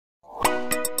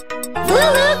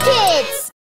Woo-hoo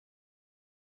Kids!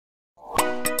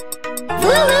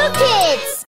 Woo-hoo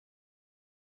Kids!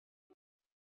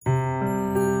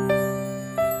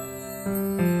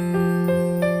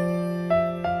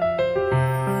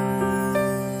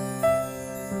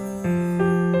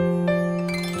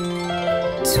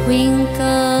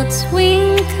 Twinkle,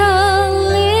 twinkle,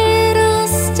 little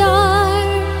star,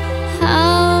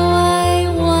 how I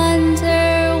wonder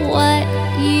what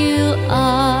you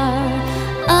are.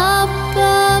 Up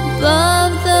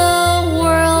above the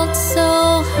world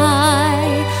so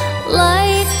high,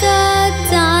 like a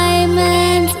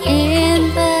diamond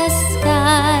in the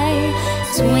sky.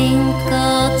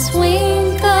 Twinkle,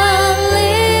 twinkle,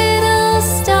 little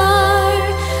star,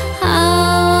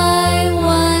 how I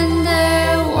wonder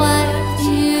what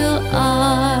you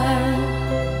are.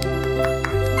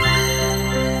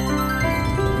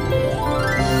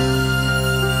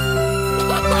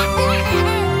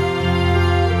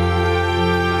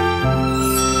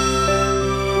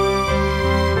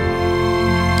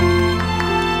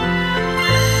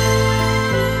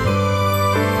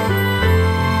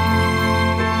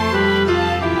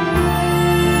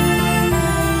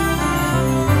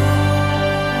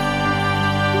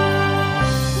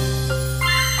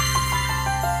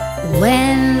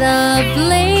 When the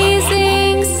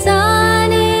blazing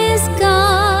sun is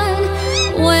gone,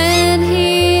 when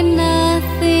he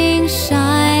nothing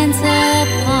shines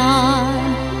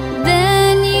upon,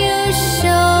 then you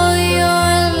show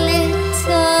your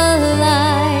little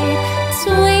light.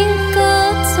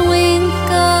 Twinkle,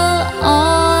 twinkle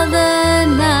all the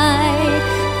night.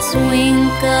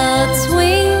 Twinkle,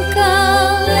 twinkle,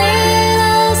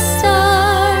 little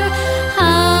star, how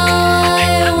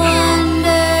I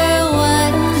wonder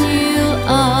what you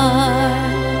are.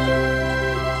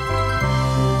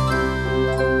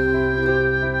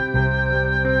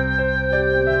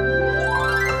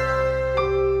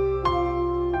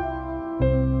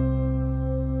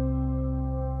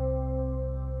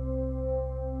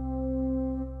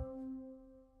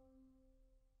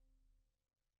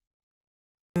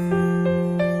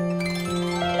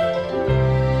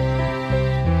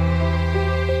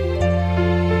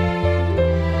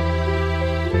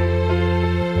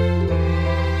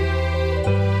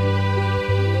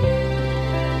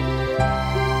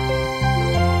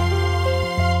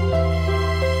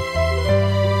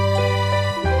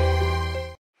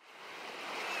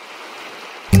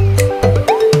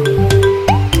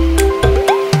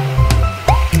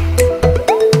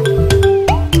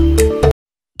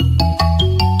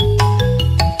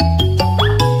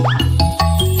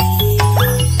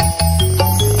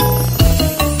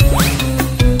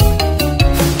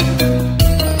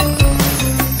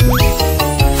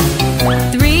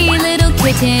 Three little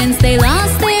kittens, they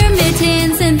lost their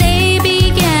mittens and they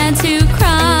began to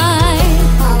cry.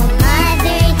 Oh,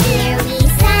 Mother dear, we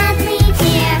sadly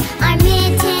fear our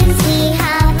mittens we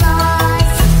have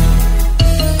lost.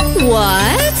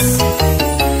 What?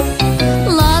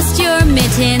 Lost your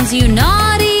mittens, you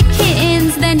naughty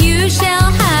kittens, then you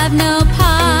shall have no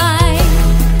pie.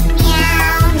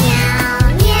 Meow, meow,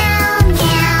 meow,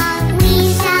 meow, we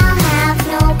shall have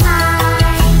no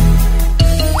pie.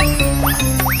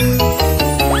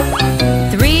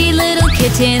 Three little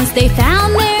kittens, they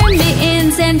found their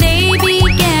mittens and they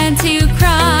began to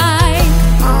cry.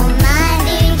 Oh,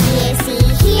 Mother dear, see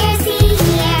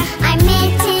here, our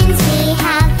mittens we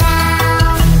have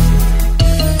found.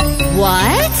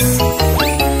 What?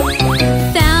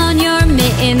 Found your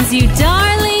mittens, you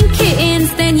darling kittens,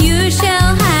 then you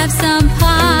shall have some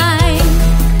pie.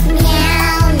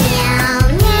 Meow, meow,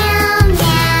 meow,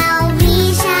 meow, we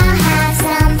shall have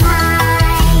some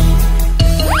pie.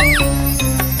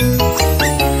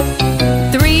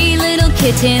 Three little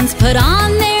kittens put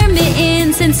on their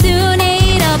mittens and soon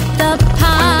ate up the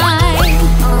pie.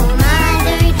 Oh,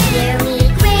 Mother dear, we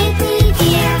greatly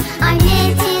fear our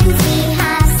mittens we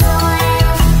have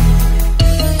soiled.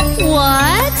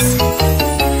 What?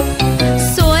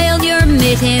 Soiled your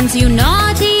mittens, you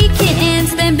naughty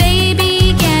kittens, then they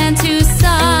began to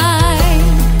sigh.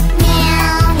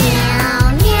 Meow,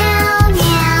 meow, meow,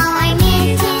 meow, our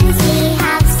mittens we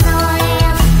have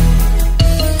soiled.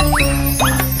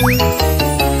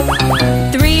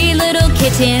 Three little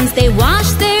kittens, they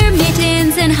washed their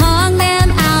mittens and hung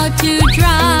them out to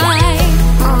dry.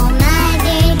 Oh,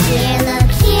 Mother dear,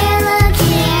 look here,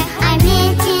 our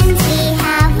mittens we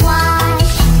have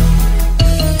washed.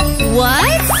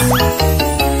 What?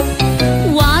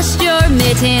 Washed your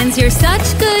mittens, you're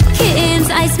such good kittens,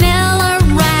 I smell a